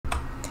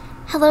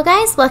Hello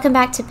guys, welcome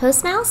back to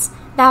Postmouse.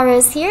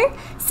 Valrose here.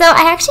 So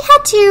I actually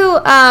had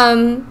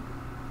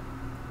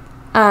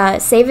to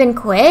save and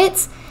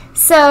quit.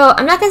 So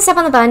I'm not gonna step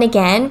on the button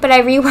again, but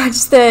I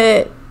rewatched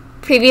the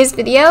previous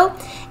video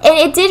and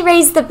it did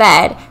raise the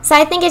bed. So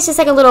I think it's just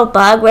like a little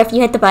bug where if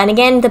you hit the button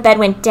again, the bed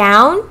went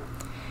down.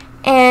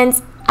 And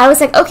I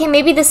was like, okay,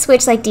 maybe the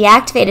switch like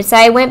deactivated. So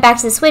I went back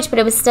to the switch, but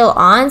it was still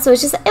on. So it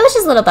was just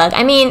a little bug.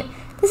 I mean,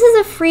 this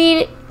is a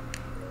free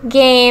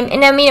game,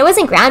 and I mean, it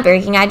wasn't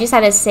groundbreaking. I just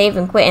had to save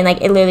and quit, and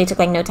like it literally took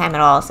like no time at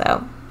all.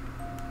 So,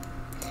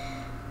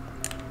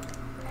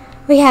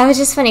 but yeah, it was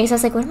just funny because I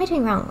was like, what am I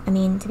doing wrong? I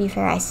mean, to be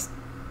fair, I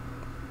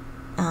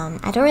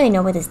don't really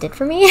know what this did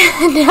for me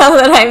now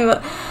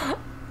that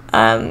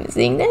I'm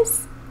seeing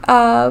this.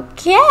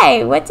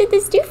 Okay, what did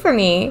this do for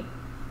me?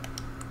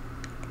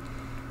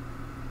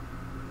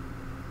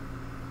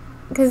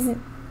 Because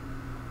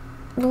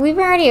we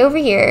were already over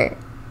here.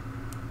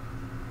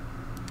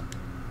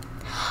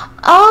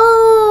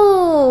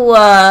 Oh,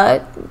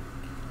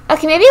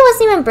 okay, maybe it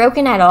wasn't even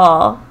broken at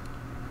all.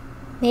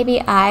 Maybe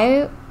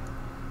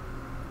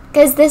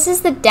because this is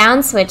the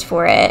down switch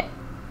for it.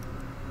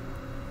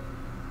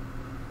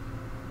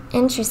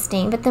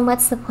 Interesting, but then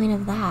what's the point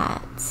of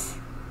that?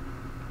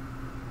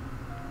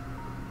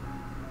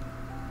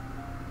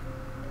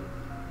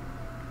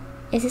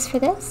 Is this for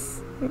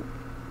this?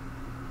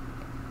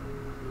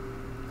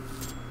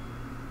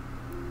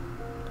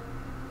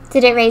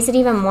 Did it raise it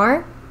even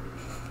more?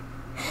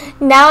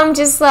 Now I'm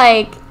just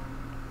like,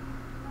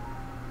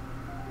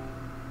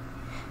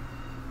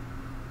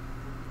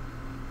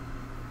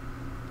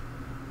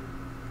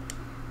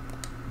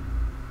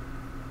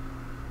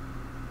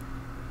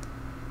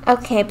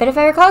 okay, but if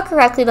I recall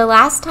correctly, the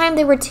last time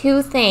there were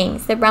two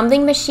things, the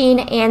rumbling machine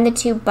and the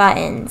two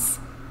buttons.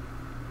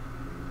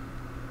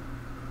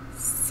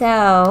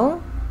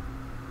 So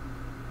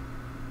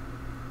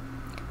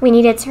we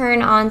need to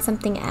turn on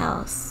something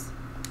else.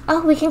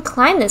 Oh, we can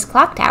climb this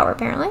clock tower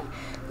apparently.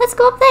 Let's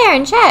go up there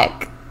and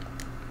check.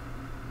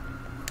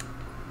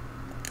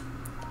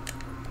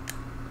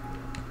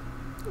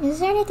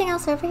 Is there anything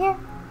else over here?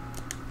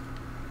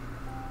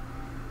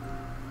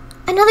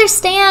 Another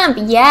stamp!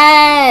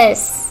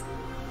 Yes!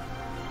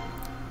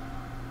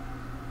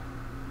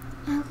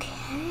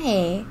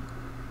 Okay.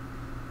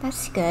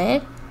 That's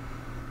good.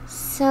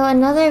 So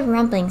another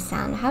rumbling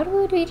sound. How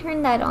would we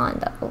turn that on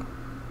though?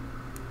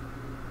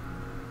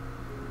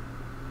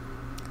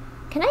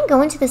 Can I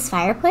go into this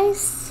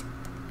fireplace?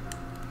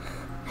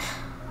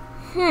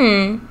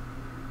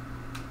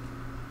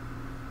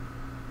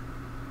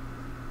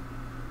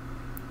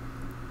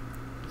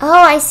 Oh,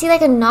 I see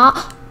like a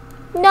knob.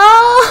 No!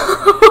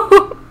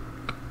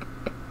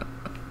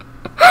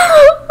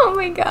 Oh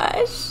my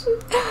gosh.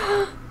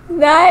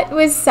 That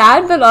was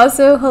sad, but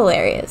also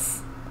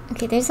hilarious.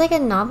 Okay, there's like a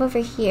knob over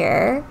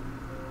here.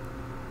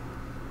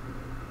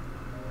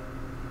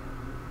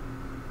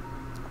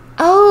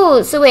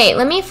 Oh, so wait,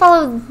 let me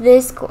follow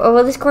this cord. Oh,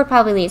 well, this cord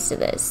probably leads to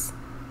this.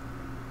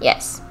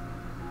 Yes.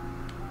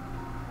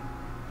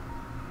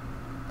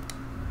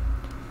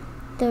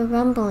 The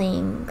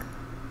rumbling.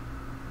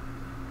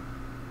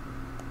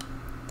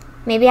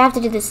 Maybe I have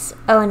to do this.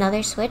 Oh,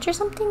 another switch or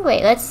something?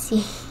 Wait, let's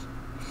see.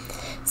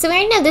 So we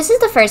already know this is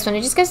the first one.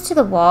 It just goes to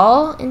the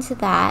wall, into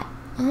that.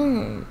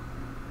 No.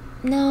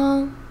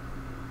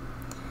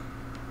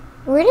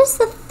 Where does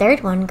the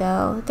third one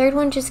go? Third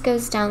one just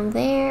goes down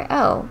there.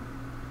 Oh.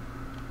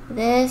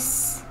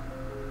 This.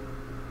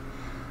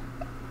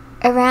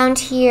 Around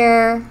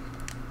here.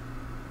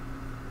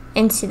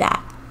 Into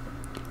that.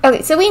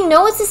 Okay, so we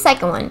know it's the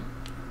second one.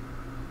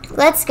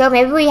 Let's go.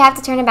 Maybe we have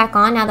to turn it back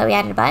on now that we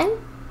added a button.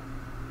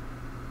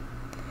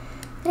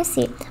 Let's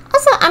see.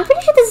 Also, I'm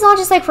pretty sure this is all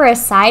just like for a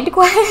side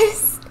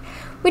quest,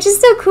 which is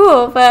still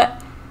cool,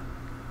 but...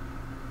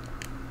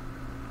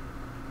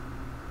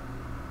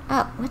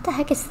 Oh, what the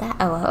heck is that?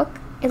 Oh, a hook?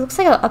 It looks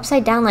like an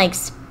upside down like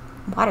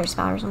water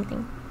spout or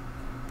something.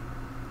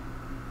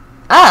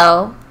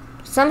 Oh,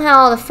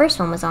 somehow the first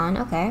one was on.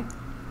 Okay.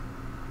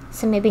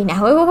 So maybe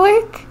now it will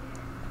work?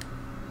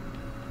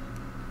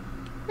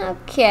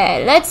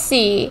 Okay, let's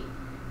see.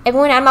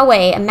 Everyone out of my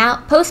way.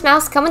 A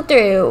Postmouse coming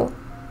through.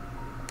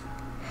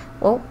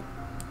 Whoa.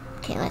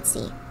 Okay, let's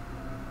see.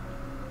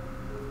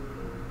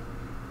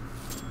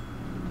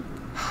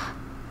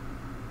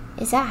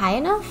 Is that high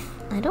enough?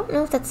 I don't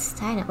know if that's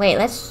high enough. Wait,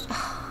 let's...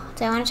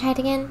 do I want to try it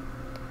again?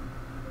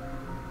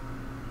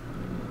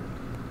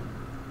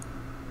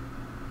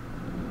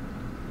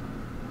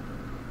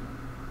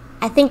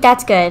 I think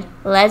that's good.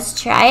 Let's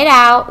try it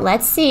out.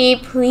 Let's see.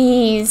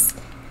 Please.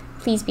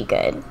 Please be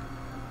good.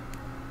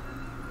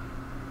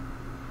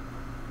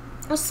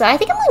 Also, I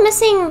think I'm only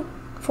missing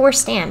 4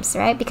 stamps,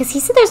 right? Because he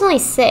said there's only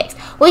 6.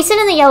 Well, he said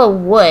in the yellow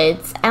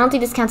woods. I don't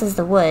think this counts as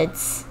the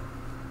woods.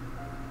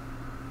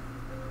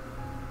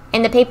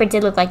 And the paper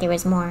did look like there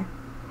was more.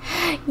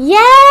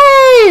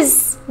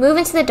 Yes! Move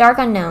into the dark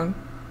unknown.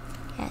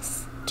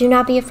 Yes. Do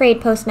not be afraid,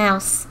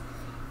 Postmouse.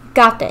 You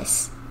got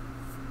this.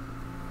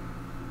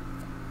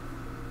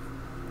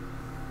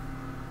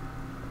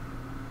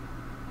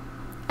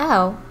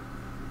 Oh.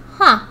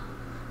 Huh.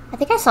 I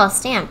think I saw a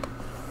stamp.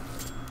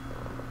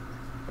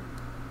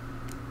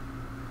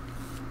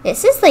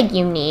 This is like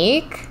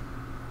unique.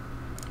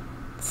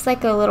 It's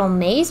like a little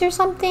maze or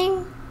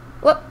something.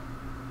 What?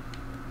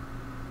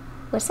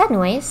 What's that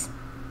noise?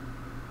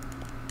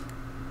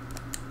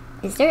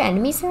 Is there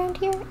enemies around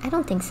here? I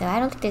don't think so. I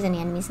don't think there's any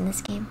enemies in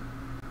this game.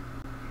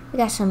 We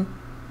got some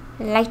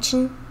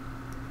lighting.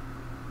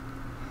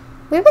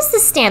 Where was the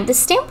stamp? The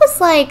stamp was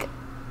like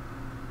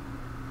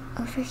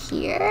over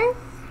here.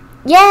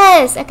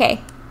 Yes.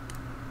 Okay.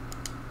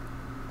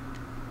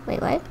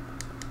 Wait, what?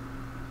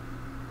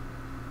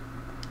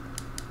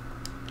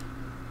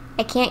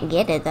 I can't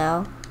get it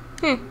though.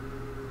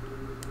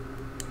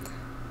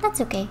 That's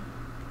okay.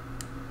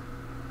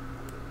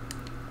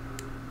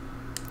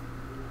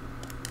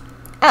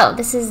 Oh,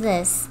 this is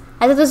this.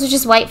 I thought those were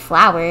just white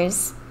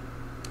flowers.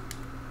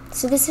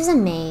 So this is a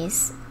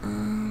maze.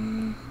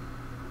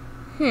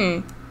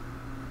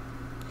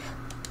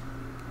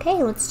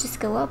 Okay, let's just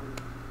go up.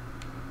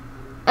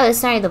 Oh,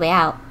 it's not the way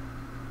out.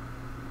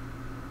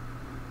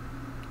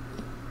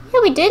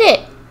 Yeah, we did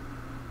it.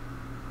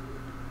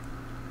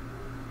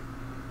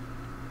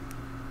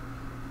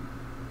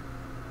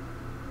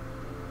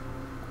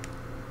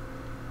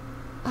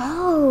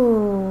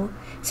 Oh,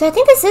 so I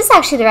think this is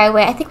actually the right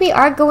way. I think we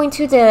are going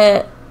to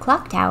the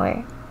clock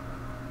tower.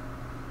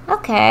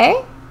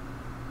 Okay.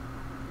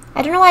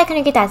 I don't know why I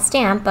couldn't get that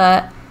stamp,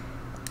 but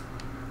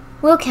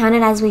we'll count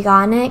it as we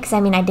got it, because I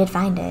mean, I did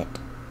find it.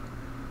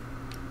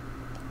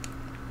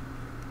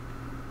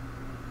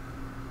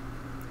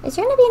 Is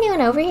there gonna be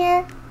anyone over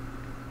here?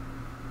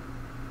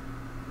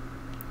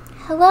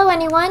 Hello,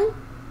 anyone?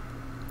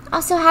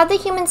 Also, how'd the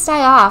humans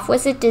die off?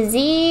 Was it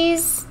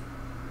disease?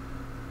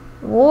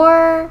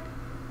 War?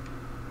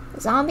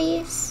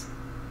 Zombies?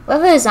 Well,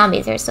 if it was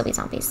zombies, there'd still be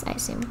zombies, I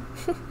assume.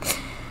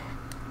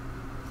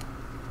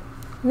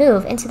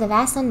 Move into the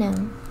vast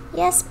unknown.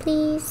 Yes,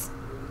 please.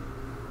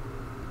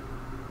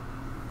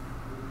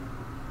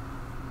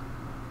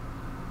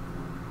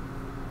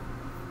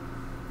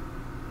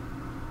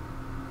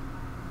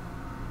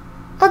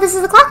 Oh, this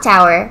is the clock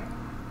tower,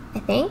 I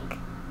think.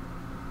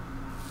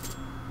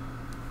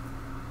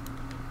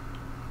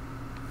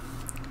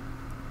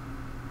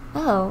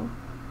 Oh.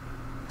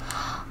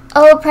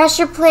 Oh,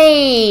 pressure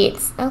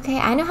plates. Okay,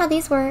 I know how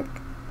these work.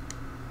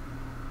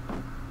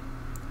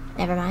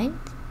 Never mind.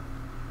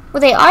 Well,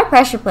 they are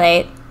pressure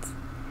plates.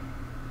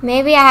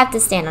 Maybe I have to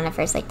stand on it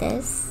first like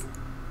this.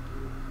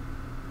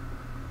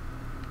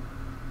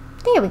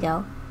 There we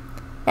go.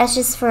 That's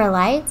just for a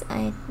light.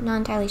 I'm not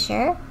entirely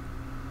sure.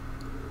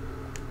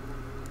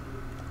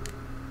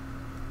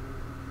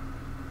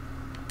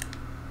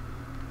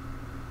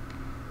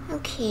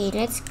 Okay,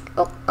 let's...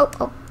 Oh.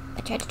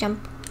 I tried to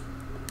jump.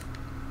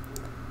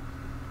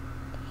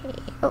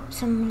 Okay. Oh,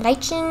 some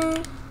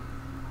lighting.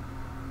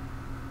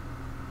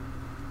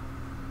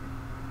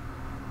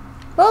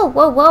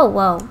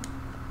 Whoa.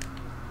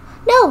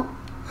 No!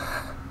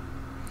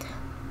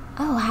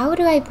 Oh, how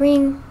do I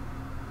bring...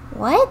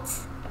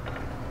 What?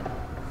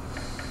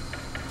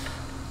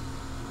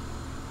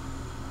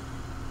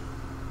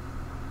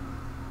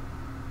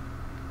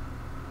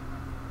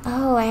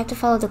 Oh, I have to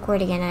follow the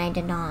cord again, and I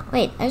did not.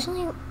 Wait, there's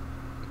only...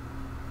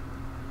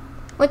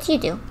 What do you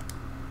do?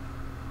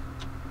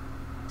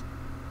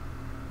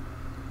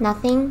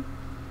 Nothing?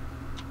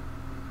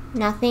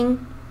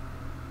 Nothing?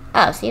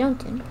 Oh, so you don't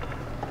do...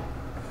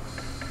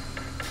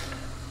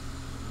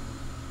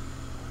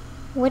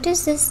 What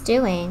is this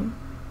doing?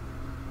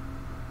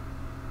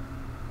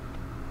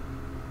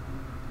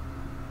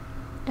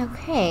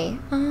 Okay,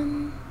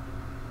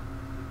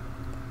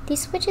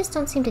 these switches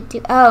don't seem to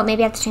do... Oh,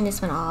 maybe I have to turn this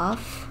one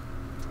off.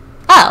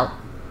 Oh!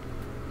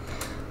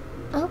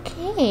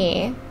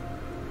 Okay.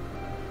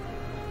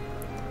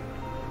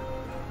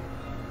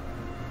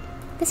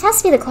 This has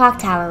to be the clock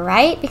tower,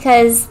 right?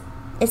 Because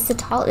it's the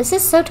tall... This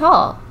is so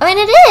tall. I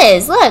mean, it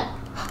is! Look!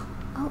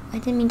 Oh, I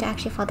didn't mean to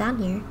actually fall down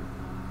here.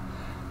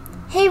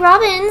 Hey,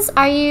 Robbins,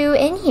 are you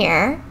in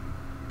here?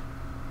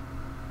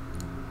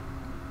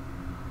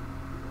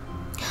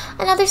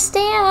 Another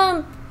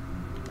stamp!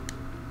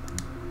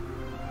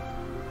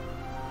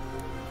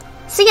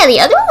 So yeah,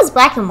 the other one was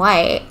black and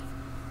white.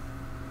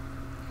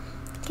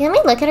 Can we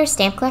look at our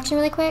stamp collection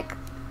really quick?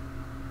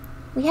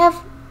 We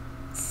have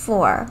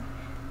 4.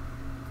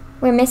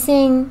 We're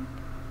missing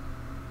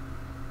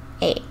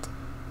 8.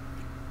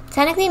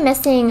 Technically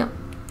missing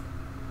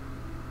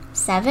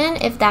 7,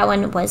 if that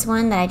one was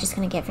one that I just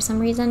couldn't get for some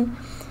reason.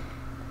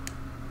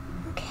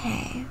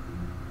 Okay.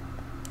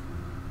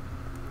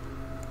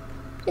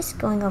 Just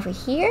going over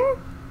here.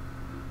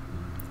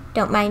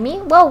 Don't mind me.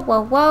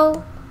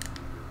 Whoa.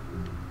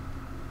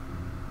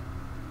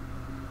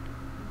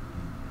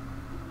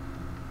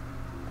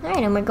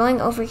 Alright, and we're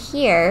going over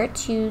here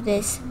to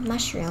this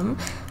mushroom.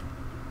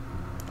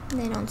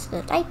 And then onto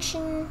the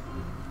lighting.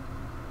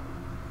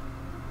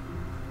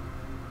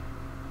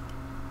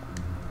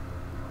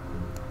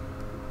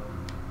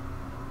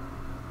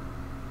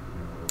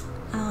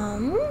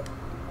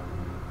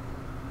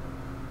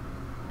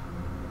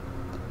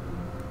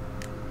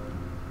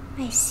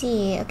 I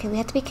see. Okay, we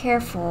have to be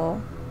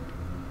careful.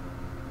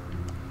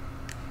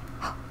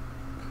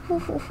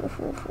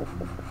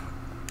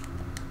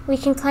 We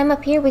can climb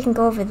up here, we can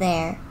go over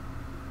there.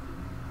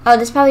 Oh,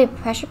 there's probably a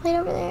pressure plate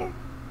over there.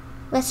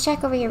 Let's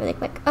check over here really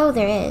quick. Oh,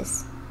 there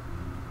is.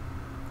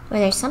 Or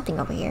there's something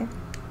over here.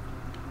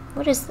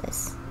 What is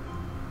this?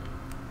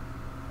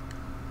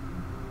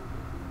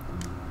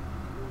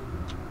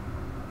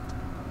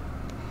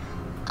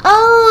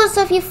 Oh,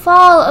 so if you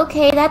fall,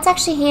 okay, that's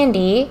actually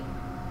handy.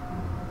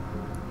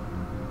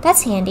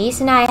 That's handy.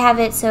 So now I have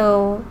it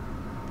so...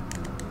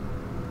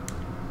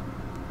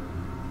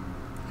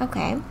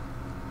 Okay.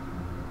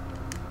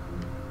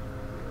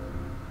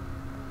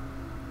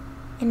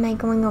 Am I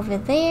going over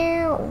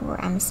there? Or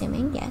I'm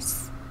assuming,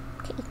 yes.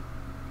 Okay.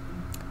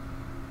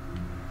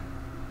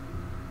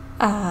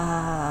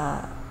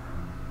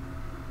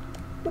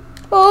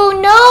 Oh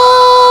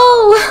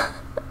no!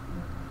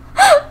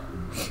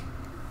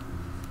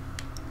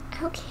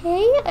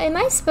 Okay, am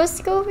I supposed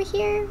to go over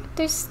here?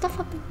 There's stuff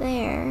up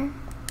there.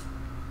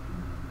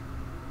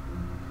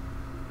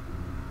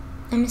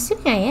 I'm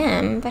assuming I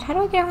am, but how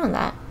do I get around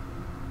that?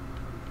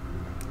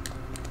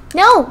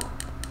 No!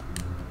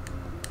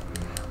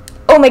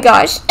 Oh my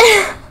gosh.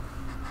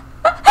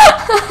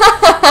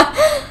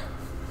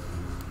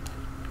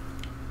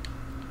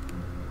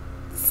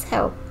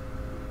 So.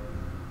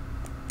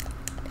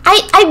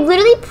 I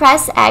literally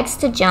press X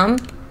to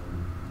jump.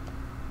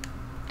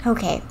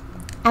 Okay.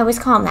 I was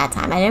calm that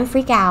time. I didn't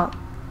freak out.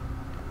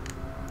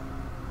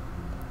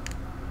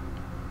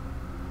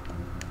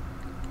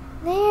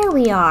 There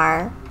we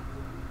are.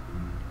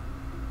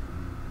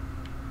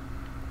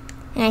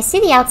 And I see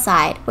the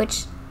outside,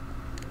 which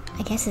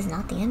I guess is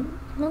not the end.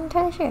 I'm not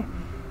entirely sure.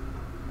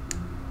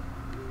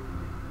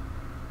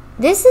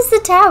 This is the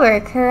tower,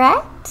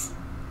 correct?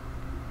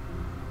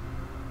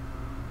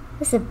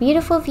 This is a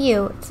beautiful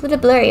view. It's a little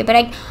blurry, but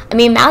I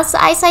mean, mouse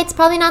eyesight's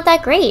probably not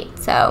that great,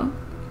 so.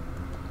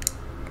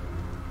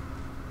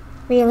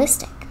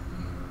 Realistic.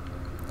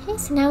 Okay,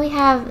 so now we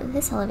have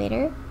this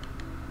elevator.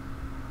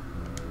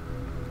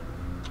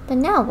 But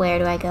now where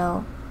do I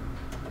go?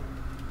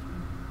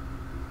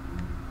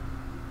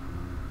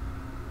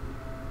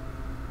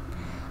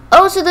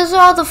 Oh, so those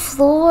are all the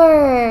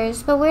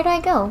floors. But where do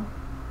I go?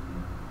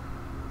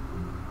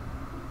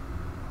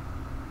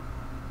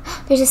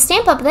 There's a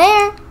stamp up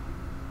there.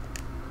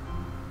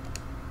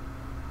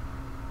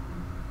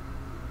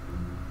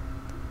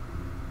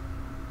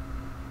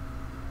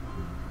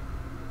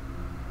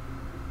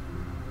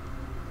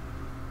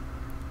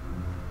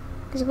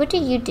 Because what do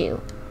you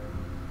do?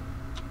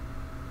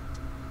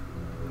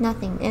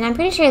 Nothing. And I'm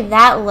pretty sure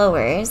that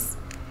lowers.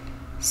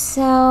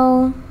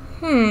 So,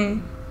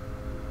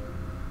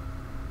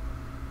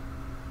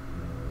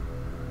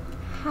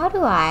 how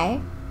do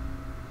I?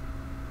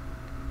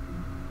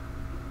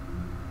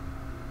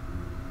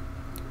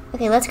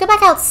 Okay, let's go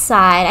back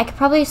outside. I could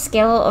probably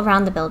scale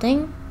around the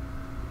building.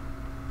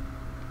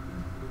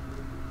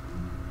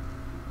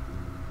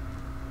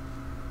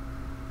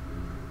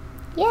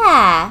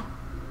 Yeah.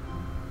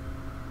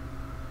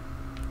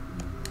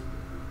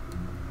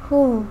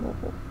 Ooh.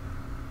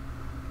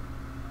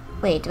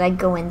 Wait, do I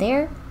go in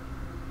there?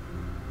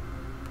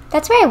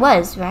 That's where I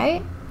was,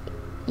 right?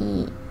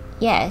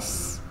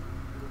 Yes.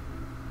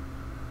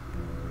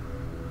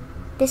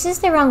 This is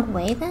the wrong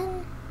way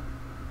then?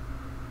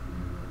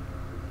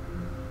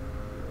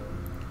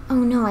 Oh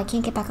no, I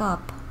can't get back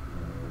up.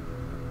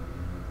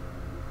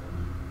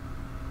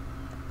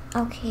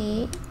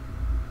 Okay.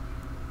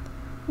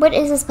 What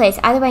is this place?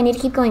 Either way, I need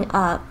to keep going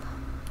up.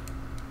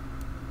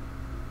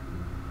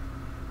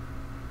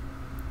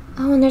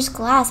 Oh, and there's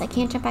glass. I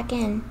can't jump back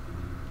in.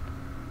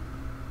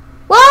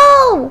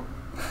 Whoa!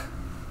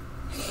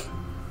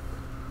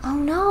 Oh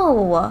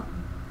no.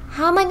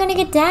 How am I gonna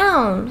get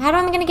down? How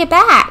am I gonna get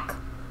back?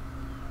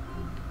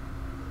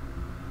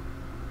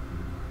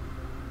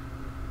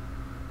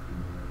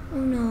 Oh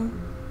no.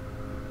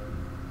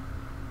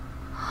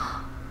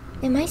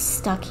 Am I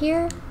stuck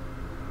here?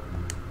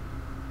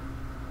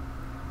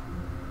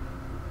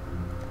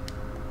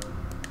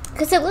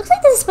 Because it looks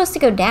like this is supposed to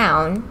go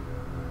down.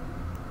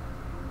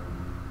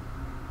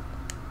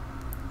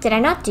 Did I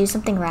not do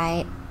something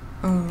right?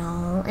 Oh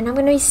no. And I'm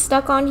gonna be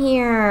stuck on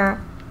here.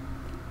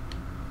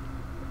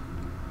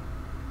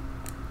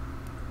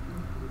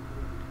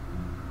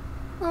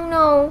 Oh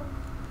no.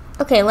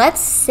 Okay, let's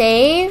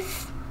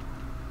save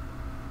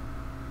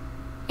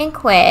and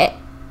quit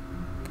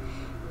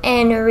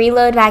and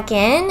reload back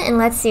in, and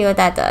let's see what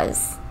that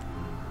does.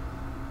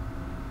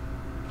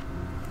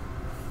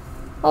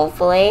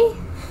 Hopefully.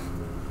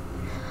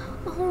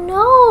 Oh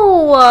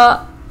no.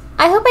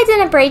 I hope I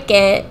didn't break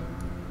it.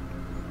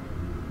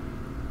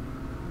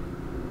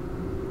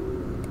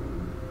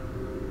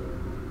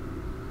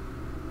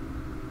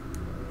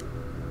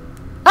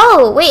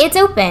 Oh, wait, it's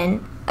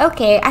open.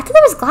 Okay, I thought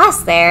there was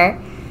glass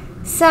there.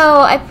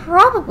 So I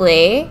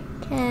probably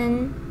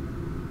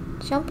can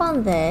jump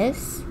on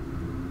this.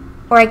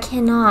 Or I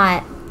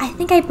cannot. I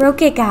think I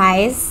broke it,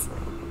 guys.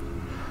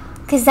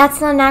 Because that's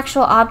not an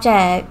actual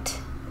object.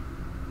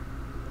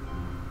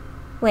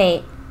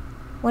 Wait.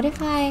 What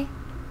if I...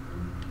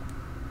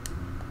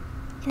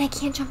 And I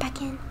can't jump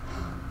back in.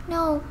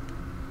 No.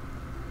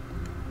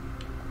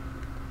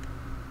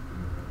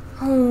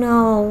 Oh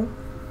no.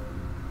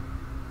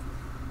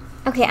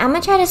 Okay, I'm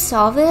gonna try to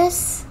solve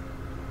this.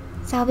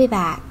 So I'll be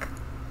back.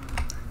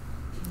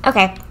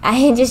 Okay,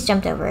 I just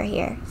jumped over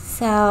here.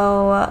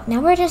 So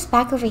now we're just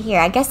back over here.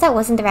 I guess that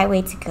wasn't the right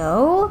way to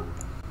go.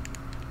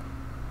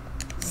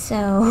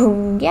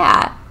 So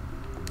yeah.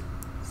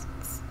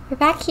 We're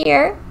back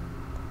here.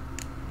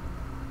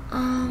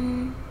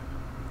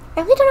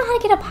 I really don't know how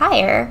to get up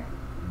higher.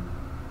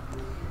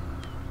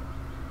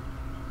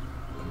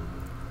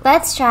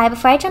 Let's try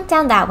before I jump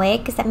down that way,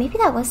 because maybe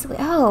that was the way.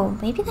 Oh,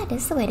 maybe that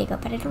is the way to go,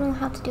 but I don't know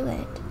how to do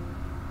it.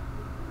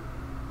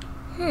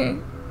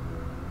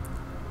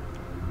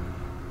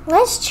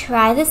 Let's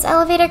try this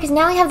elevator, because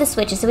now we have the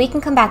switches, so we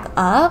can come back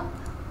up.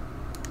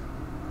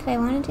 Do I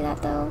want to do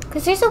that, though?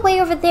 Because there's a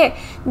way over there.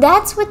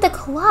 That's with the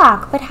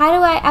clock, but how do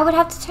I would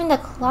have to turn the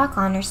clock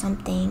on or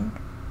something.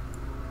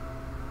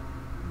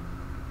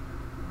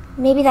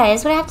 Maybe that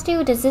is what I have to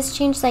do? Does this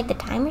change, like, the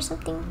time or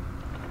something?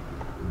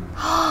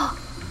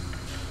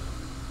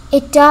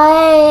 It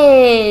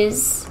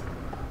does!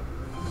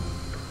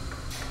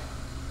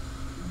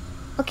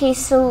 Okay,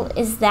 so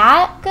is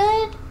that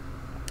good?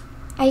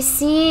 I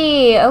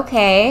see,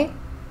 okay.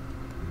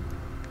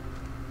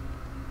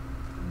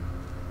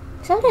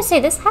 So I'm gonna say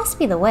this has to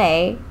be the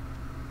way.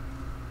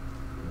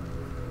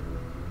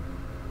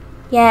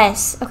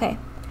 Yes, okay.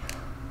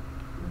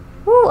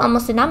 Woo,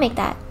 almost did not make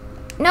that.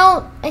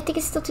 No, I think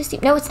it's still too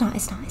steep. No, it's not,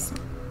 it's not.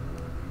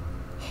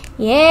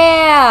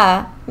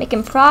 Yeah,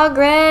 making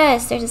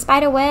progress. There's a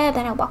spider web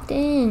and I walked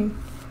in.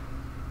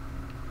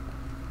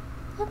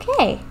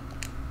 Okay.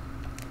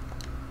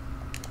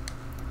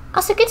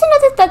 Also, good to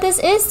know that this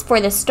is for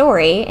the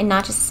story and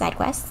not just a side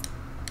quest.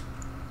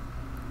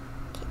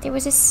 Okay, there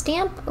was a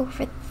stamp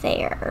over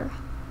there,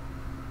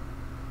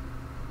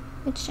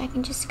 which I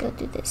can just go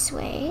through this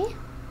way.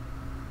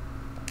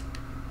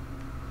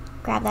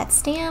 Grab that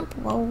stamp.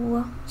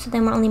 Whoa. So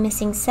then we're only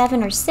missing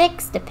 7 or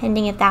 6,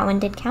 depending if that one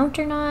did count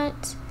or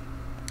not.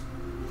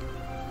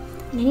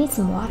 And I need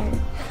some water.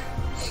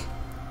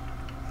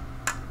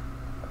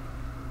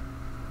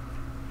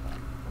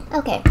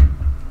 Okay.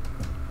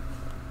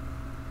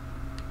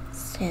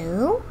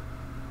 So,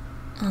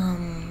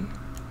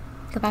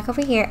 go back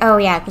over here. Oh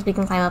yeah, because we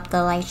can climb up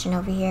the lichen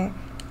over here.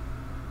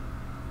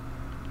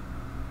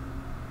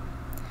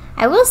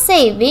 I will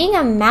say, being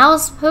a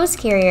mouse post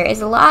carrier is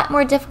a lot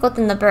more difficult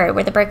than the bird,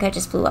 where the bird could have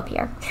just flew up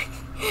here.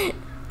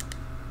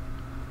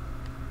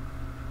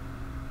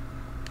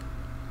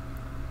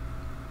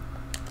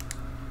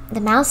 The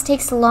mouse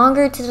takes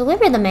longer to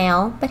deliver the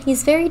mail, but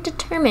he's very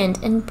determined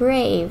and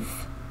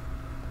brave.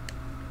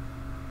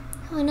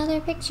 Oh,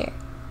 another picture.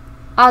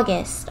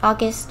 August,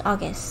 August,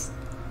 August.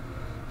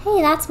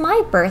 Hey, that's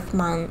my birth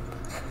month.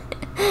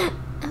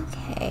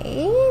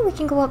 Okay, we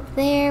can go up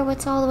there.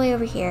 What's all the way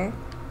over here?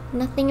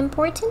 Nothing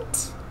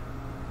important?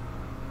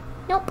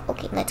 Nope.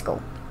 Okay, let's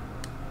go.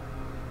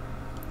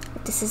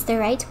 If this is the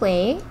right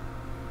way.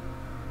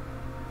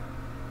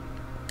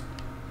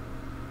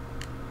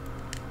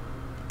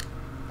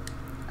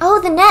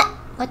 Oh, the net!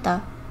 What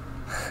the?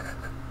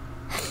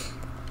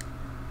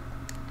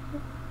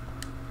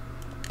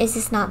 Is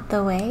this not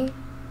the way?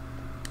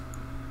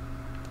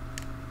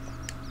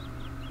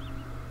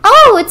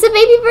 Oh, it's a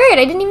baby bird!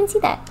 I didn't even see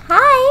that.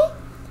 Hi!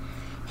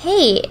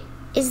 Hey,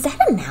 is that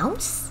a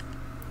mouse?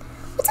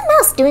 What's a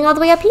mouse doing all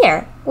the way up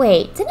here?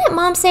 Wait, didn't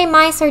Mom say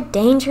mice are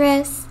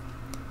dangerous?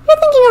 You're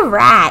thinking of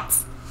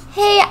rats.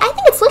 Hey, I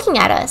think it's looking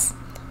at us.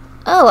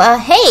 Oh,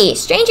 hey,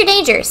 stranger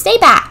danger, stay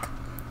back.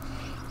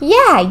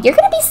 Yeah, you're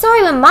gonna be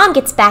sorry when Mom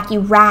gets back, you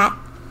rat.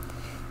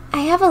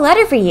 I have a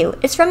letter for you.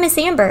 It's from Miss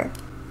Amber.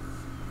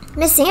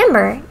 Miss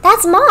Amber?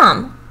 That's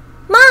Mom.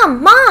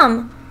 Mom,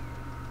 Mom.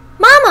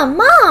 Mama,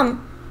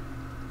 Mom.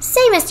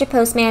 Say, Mr.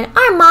 Postman,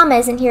 our Mama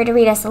isn't here to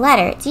read us a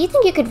letter. Do you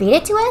think you could read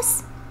it to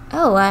us?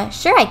 Oh,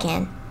 sure I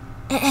can.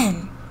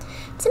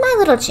 To my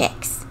little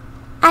chicks.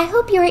 I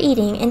hope you are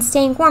eating and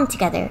staying warm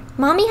together.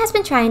 Mommy has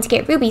been trying to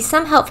get Ruby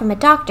some help from a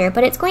doctor,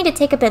 but it's going to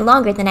take a bit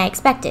longer than I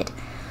expected.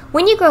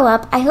 When you grow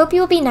up, I hope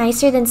you will be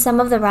nicer than some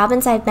of the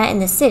robins I've met in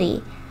the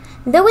city.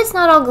 Though it's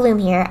not all gloom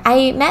here,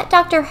 I met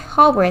Dr.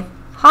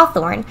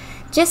 Hawthorne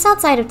just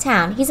outside of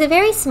town. He's a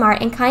very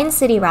smart and kind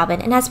city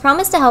robin and has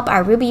promised to help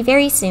our Ruby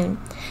very soon.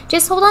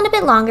 Just hold on a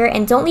bit longer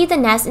and don't leave the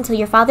nest until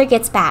your father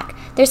gets back.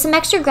 There's some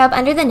extra grub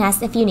under the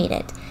nest if you need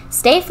it.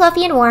 Stay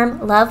fluffy and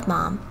warm. Love,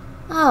 Mom.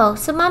 Oh,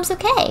 so Mom's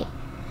okay.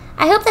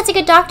 I hope that's a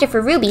good doctor for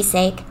Ruby's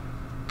sake.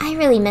 I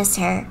really miss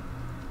her.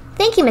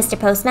 Thank you, Mr.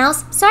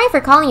 Postmouse. Sorry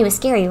for calling you a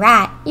scary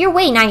rat. You're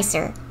way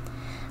nicer.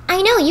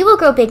 I know you will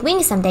grow big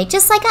wings someday,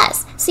 just like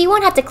us, so you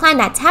won't have to climb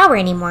that tower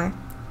anymore.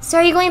 So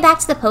are you going back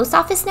to the post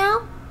office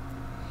now?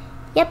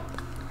 Yep.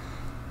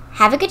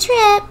 Have a good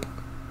trip.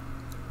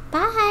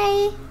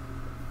 Bye.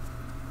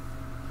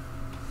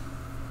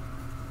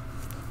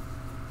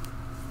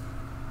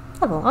 I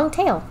have a long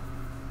tail.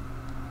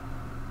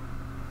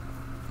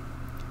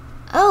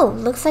 Oh,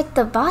 looks like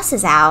the boss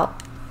is out.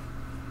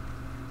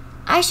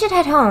 I should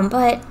head home,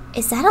 but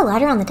is that a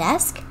letter on the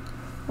desk?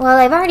 Well,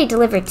 I've already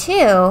delivered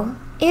 2.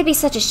 It would be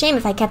such a shame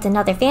if I kept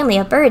another family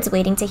of birds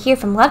waiting to hear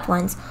from loved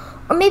ones.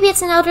 Or maybe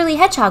it's an elderly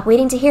hedgehog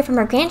waiting to hear from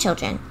her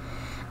grandchildren.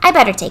 I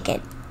better take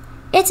it.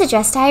 It's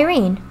addressed to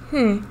Irene.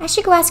 I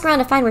should go ask around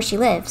to find where she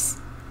lives.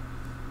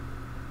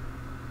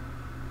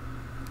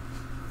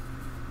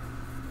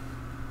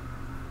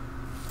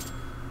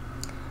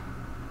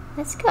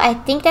 Let's go. I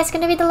think that's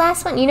going to be the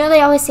last one. You know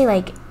they always say,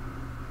 like,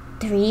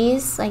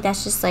 3s? Like,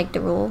 that's just, like,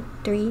 the rule.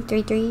 3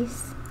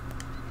 3s.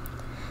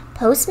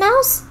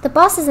 Postmouse? The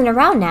boss isn't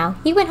around now.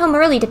 He went home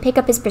early to pick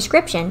up his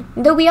prescription,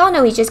 though we all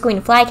know he's just going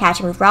to fly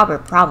catching with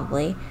Robert,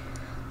 probably.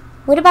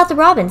 What about the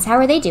robins? How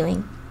are they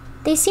doing?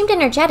 They seemed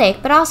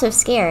energetic, but also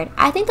scared.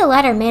 I think the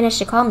letter managed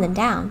to calm them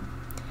down.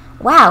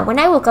 Wow, when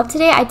I woke up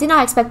today, I did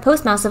not expect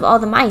Postmouse of all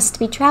the mice to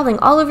be traveling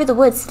all over the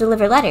woods to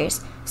deliver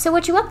letters. So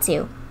what you up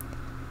to?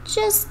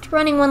 Just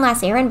running one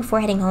last errand before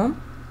heading home.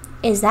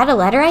 Is that a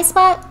letter I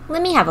spot?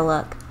 Let me have a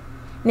look.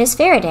 Miss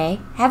Faraday.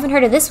 Haven't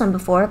heard of this one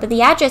before, but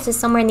the address is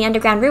somewhere in the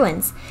underground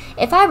ruins.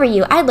 If I were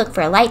you, I'd look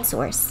for a light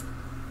source.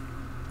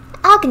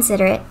 I'll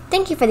consider it.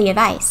 Thank you for the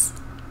advice.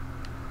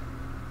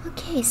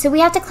 Okay, so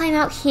we have to climb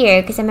out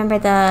here, because I remember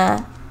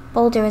the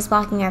boulder was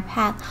blocking our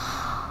path.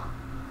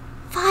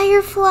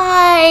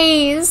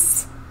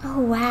 Fireflies! Oh,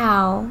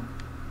 wow.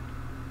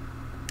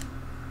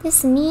 This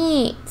is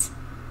neat.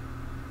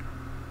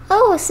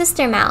 Oh,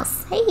 Sister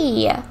Mouse.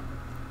 Hey!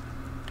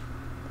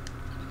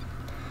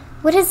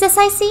 What is this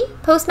I see?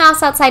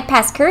 Postmouse outside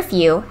past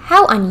curfew.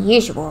 How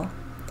unusual.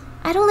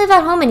 I don't live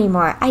at home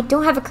anymore. I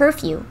don't have a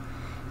curfew.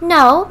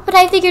 No, but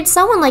I figured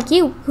someone like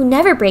you, who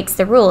never breaks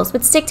the rules,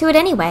 would stick to it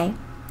anyway.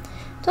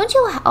 Don't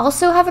you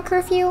also have a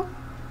curfew?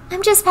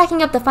 I'm just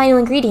packing up the final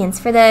ingredients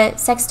for the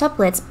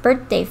sextuplets'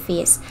 birthday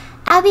feast.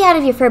 I'll be out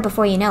of your fur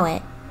before you know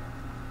it.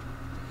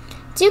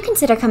 Do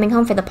consider coming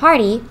home for the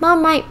party.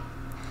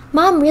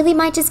 Mom really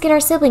might just get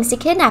our siblings to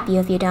kidnap you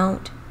if you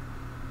don't.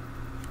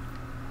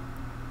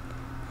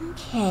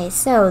 Okay,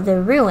 so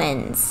the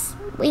ruins.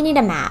 We need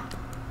a map.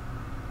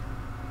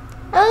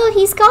 Oh,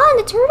 he's gone,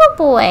 the turtle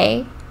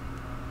boy.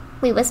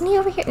 Wait, wasn't he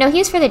over here? No, he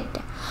was further.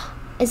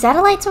 Is that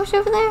a light source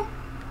over there?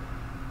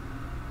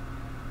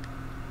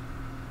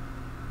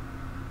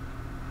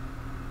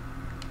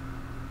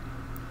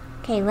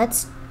 Okay,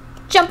 let's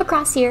jump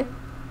across here.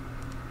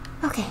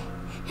 Okay.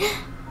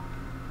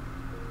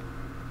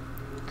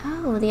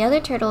 Oh, the other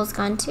turtle is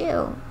gone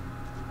too.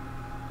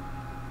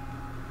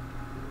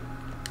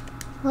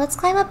 Let's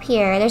climb up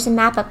here. There's a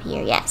map up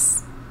here,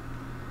 yes.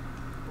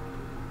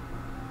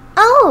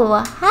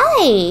 Oh,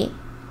 hi!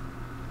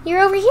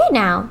 You're over here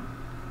now.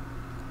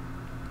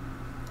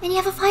 And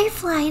you have a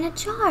firefly in a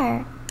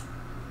jar.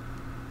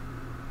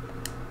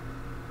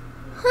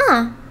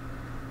 Huh.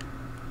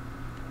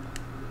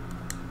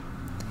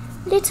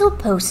 Little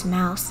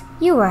Postmouse,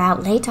 you are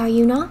out late, are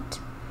you not?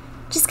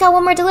 Just got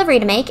one more delivery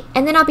to make,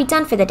 and then I'll be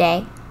done for the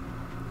day.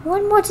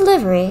 One more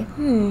delivery?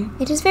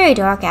 It is very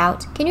dark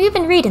out. Can you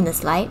even read in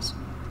this light?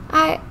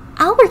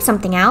 I'll work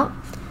something out.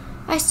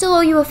 I still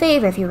owe you a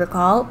favor, if you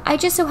recall. I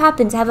just so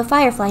happen to have a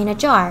firefly in a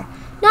jar.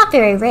 Not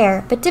very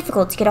rare, but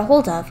difficult to get a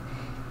hold of.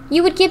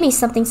 You would give me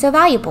something so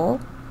valuable.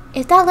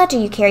 If that letter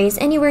you carry is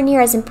anywhere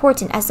near as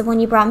important as the one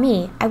you brought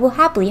me, I will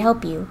happily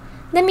help you.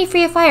 Let me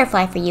free a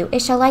firefly for you.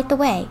 It shall light the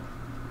way.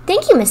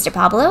 Thank you, Mr.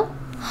 Pablo.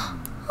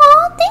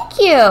 Oh, thank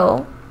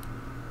you.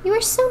 You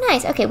are so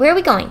nice. Okay, where are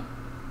we going?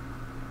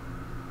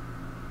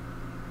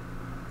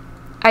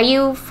 Are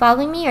you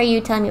following me, or are you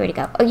telling me where to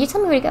go? Oh, you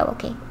tell me where to go.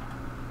 Okay.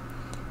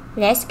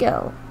 Let's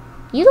go.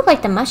 You look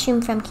like the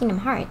mushroom from Kingdom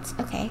Hearts.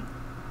 Okay.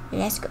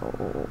 Let's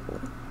go.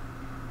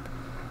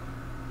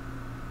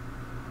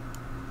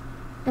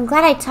 I'm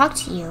glad I talked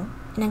to you,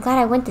 and I'm glad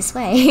I went this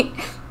way.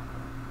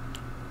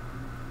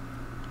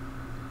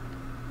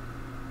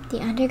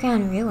 The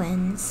underground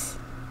ruins.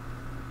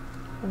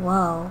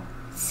 Whoa.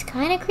 It's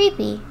kind of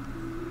creepy.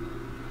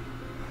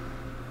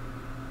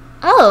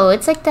 Oh,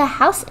 it's like the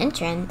house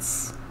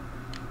entrance.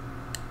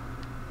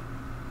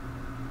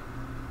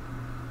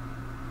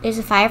 There's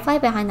a firefly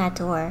behind that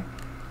door.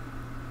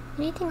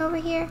 Anything over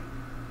here?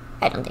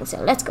 I don't think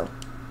so. Let's go.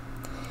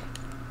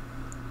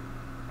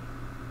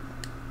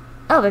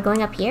 Oh, we're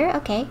going up here?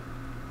 Okay.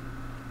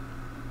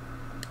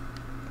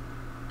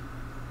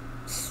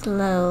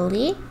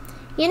 Slowly.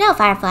 You know,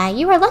 Firefly,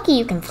 you are lucky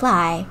you can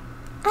fly.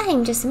 I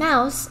am just a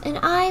mouse, and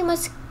I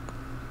must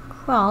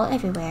crawl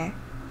everywhere.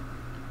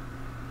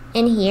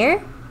 In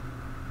here?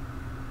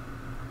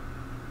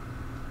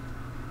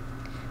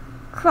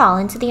 Crawl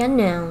into the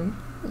unknown.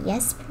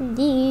 Yes,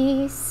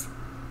 please.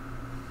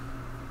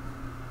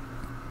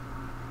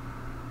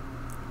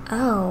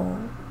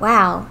 Oh,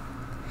 wow.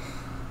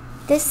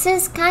 This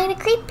is kind of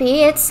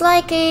creepy. It's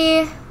like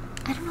a...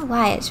 I don't know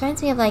why. It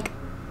reminds me of like...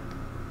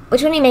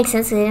 Which wouldn't make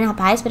sense because they didn't have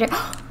eyes, but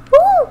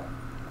woo!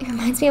 It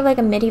reminds me of like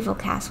a medieval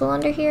castle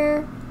under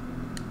here.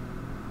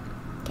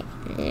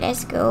 Okay,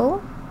 let's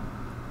go.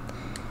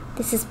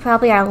 This is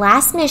probably our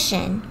last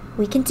mission.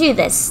 We can do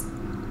this.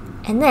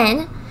 And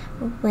then,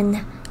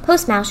 when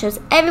Postmouse shows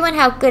everyone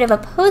how good of a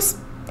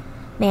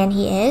postman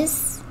he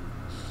is,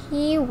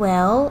 he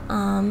will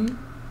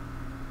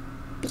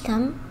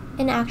become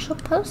an actual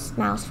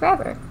Postmouse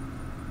forever.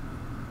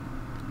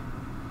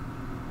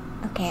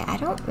 Okay, I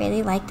don't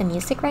really like the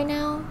music right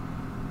now.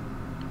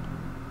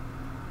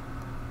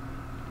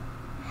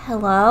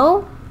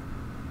 Hello?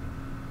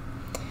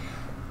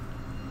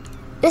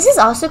 This is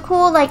also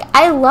cool. Like,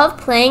 I love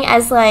playing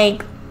as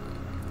like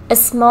a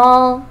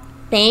small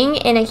thing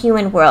in a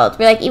human world.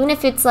 Where like, even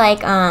if it's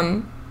like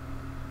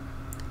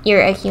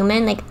you're a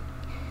human, like,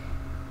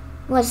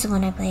 what's the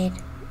one I played?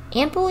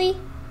 Amply?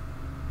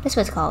 That's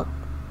what it's called.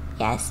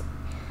 Yes.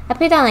 I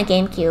played that on a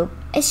GameCube.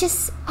 It's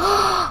just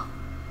oh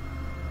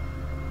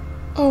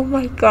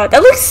my god,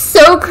 that looks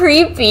so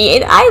creepy.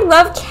 And I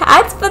love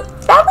cats,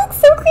 but that looks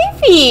so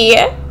creepy.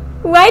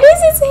 Why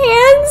does his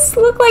hands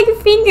look like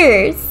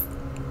fingers?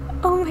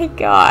 Oh my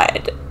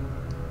god.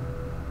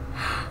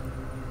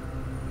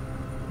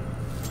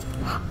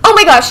 Oh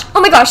my gosh.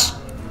 Oh my gosh.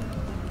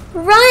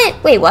 Run.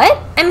 Wait, what?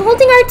 I'm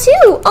holding R2.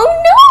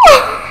 Oh no.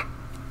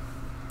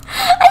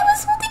 I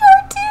was holding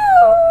R2.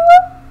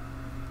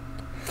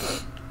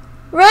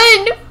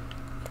 Run.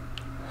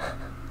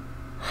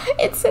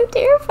 It's so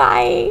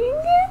terrifying.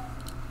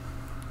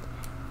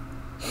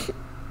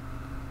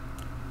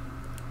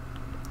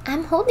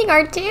 I'm holding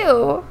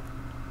R2.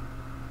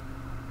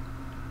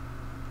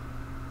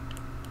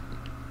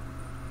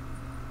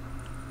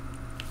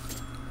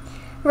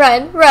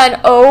 Run,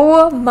 run.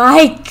 Oh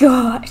my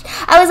gosh.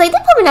 I was like,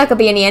 there's probably not gonna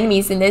be any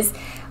enemies in this.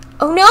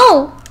 Oh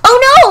no.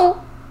 Oh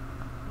no.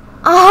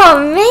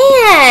 Oh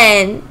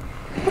man.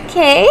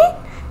 Okay.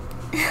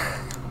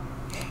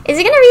 Is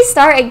it gonna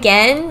restart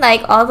again,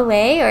 like all the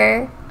way,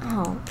 or?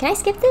 Oh, can I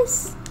skip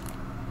this?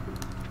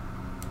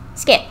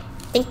 Skip.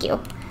 Thank you.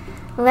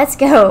 Let's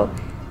go.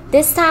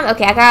 This time,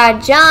 okay, I gotta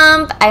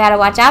jump. I gotta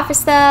watch out for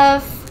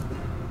stuff.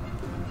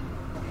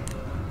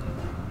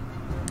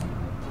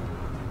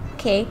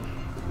 Okay.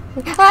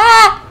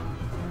 Ah!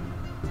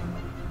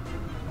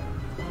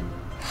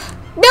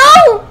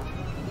 No!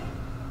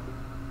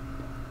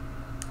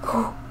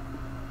 Oh,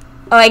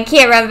 I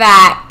can't run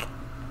back.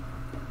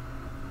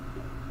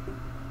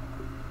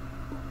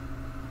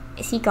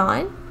 Is he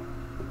gone?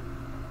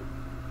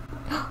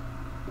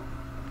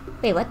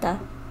 Wait, what the?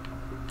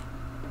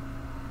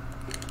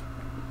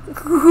 I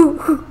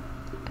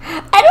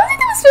don't think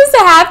that was supposed to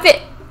happen.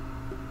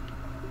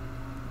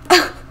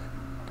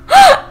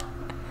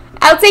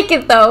 I'll take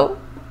it though.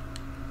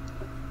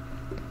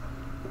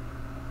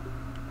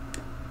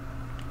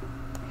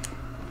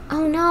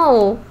 Oh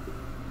no.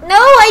 No,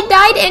 I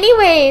died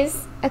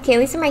anyways. Okay, at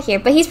least I'm right here.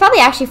 But he's probably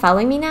actually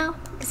following me now.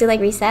 Because it like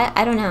reset.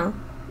 I don't know.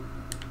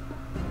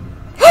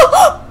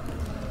 Oh!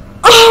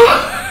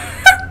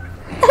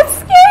 That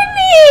scared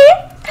me!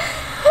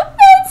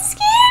 That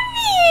scared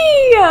me!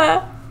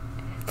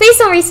 Please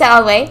don't reset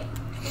all the way.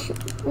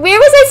 Where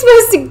was I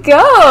supposed to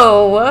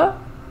go?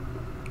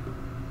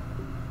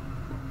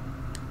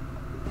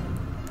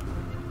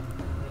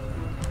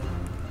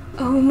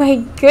 Oh my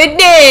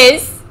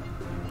goodness!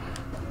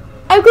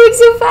 I'm going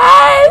so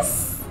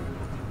fast!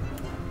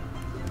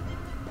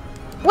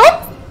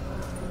 What?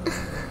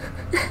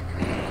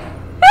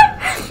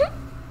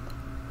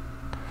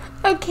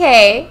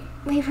 Okay.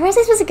 Wait, where was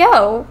I supposed to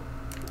go?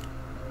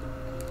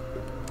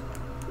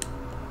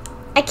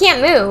 I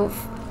can't move.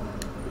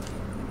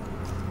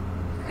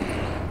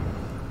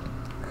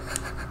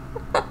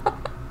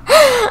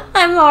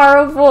 I'm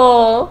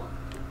horrible.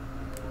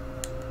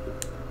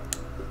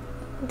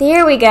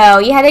 There we go.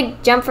 You had to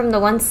jump from the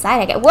one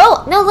side, I guess.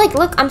 Whoa! No, like,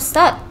 look, I'm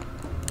stuck.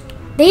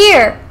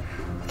 There.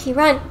 Okay,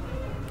 run.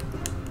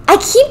 I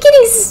keep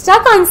getting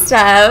stuck on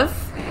stuff.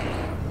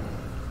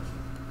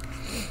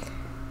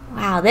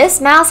 Wow,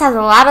 this mouse has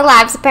a lot of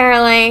lives,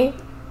 apparently.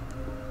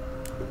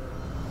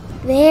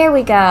 There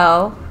we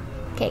go.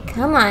 Okay,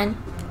 come on.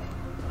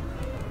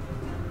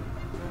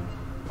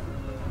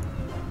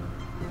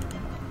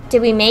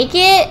 Did we make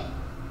it?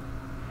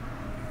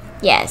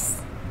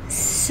 Yes.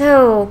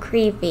 So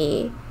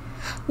creepy.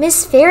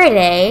 Miss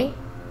Faraday?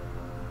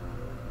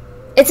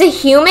 It's a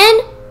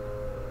human?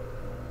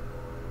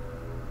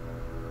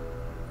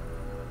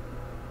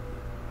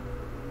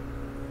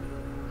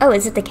 Oh,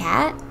 is it the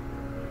cat?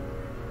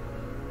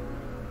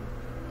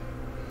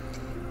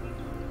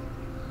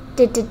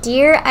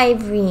 Dear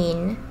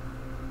Irene.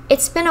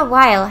 It's been a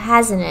while,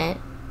 hasn't it?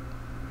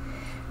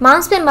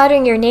 Mom's been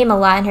muttering your name a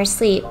lot in her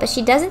sleep, but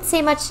she doesn't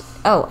say much.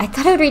 Oh, I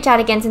thought I would reach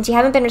out again since you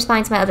haven't been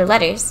responding to my other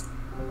letters.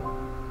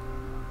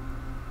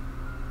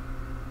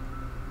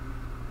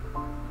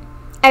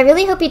 I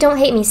really hope you don't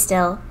hate me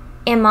still.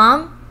 And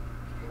Mom?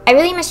 I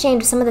really am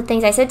ashamed of some of the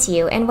things I said to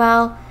you, and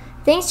well,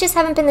 things just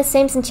haven't been the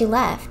same since you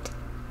left.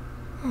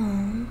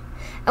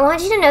 I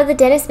want you to know the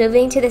den is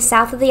moving to the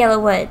south of the Yellow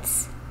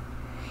Woods.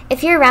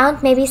 If you're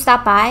around, maybe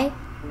stop by.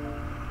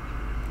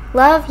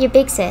 Love, your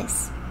big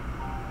sis.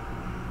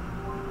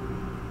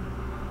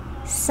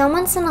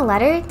 Someone sent a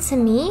letter to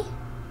me?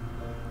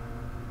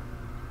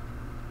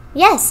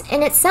 Yes,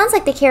 and it sounds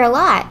like they care a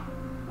lot.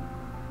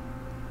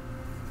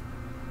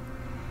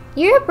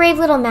 You're a brave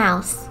little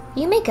mouse.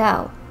 You may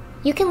go.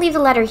 You can leave the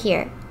letter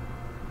here.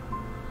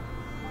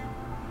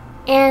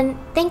 And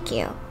thank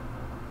you.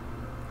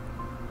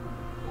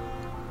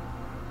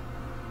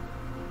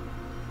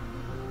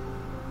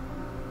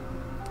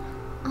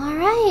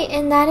 Alright,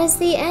 and that is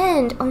the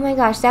end. Oh my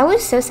gosh, that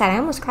was so sad. I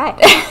almost cried.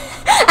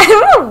 I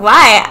don't know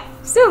why.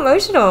 I'm so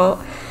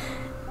emotional.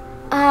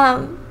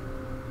 Wow,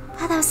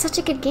 that was such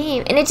a good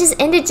game. And it just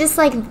ended just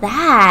like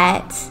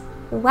that.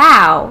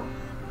 Wow.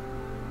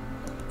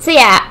 So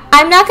yeah,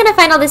 I'm not going to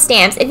find all the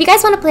stamps. If you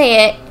guys want to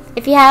play it,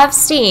 if you have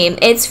Steam,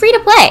 it's free to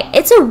play.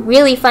 It's a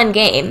really fun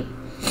game.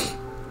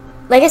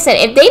 Like I said,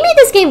 if they made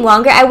this game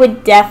longer, I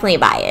would definitely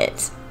buy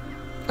it.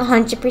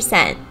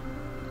 100%.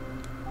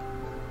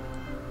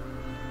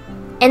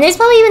 And there's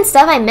probably even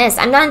stuff I missed.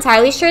 I'm not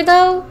entirely sure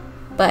though,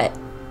 but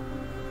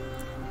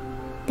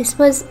this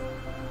was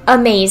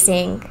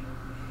amazing.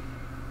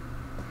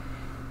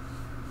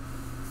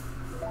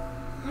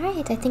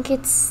 Alright, I think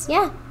it's,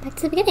 yeah, back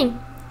to the beginning.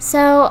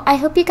 So, I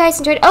hope you guys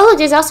enjoyed. Oh, look,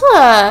 there's also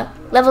a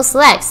level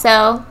select,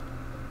 so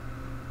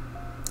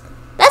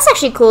that's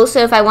actually cool.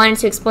 So if I wanted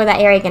to explore that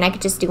area again, I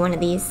could just do one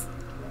of these.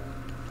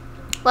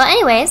 Well,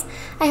 anyways,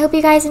 I hope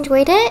you guys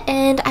enjoyed it,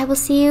 and I will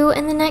see you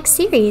in the next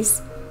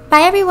series.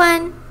 Bye,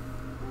 everyone!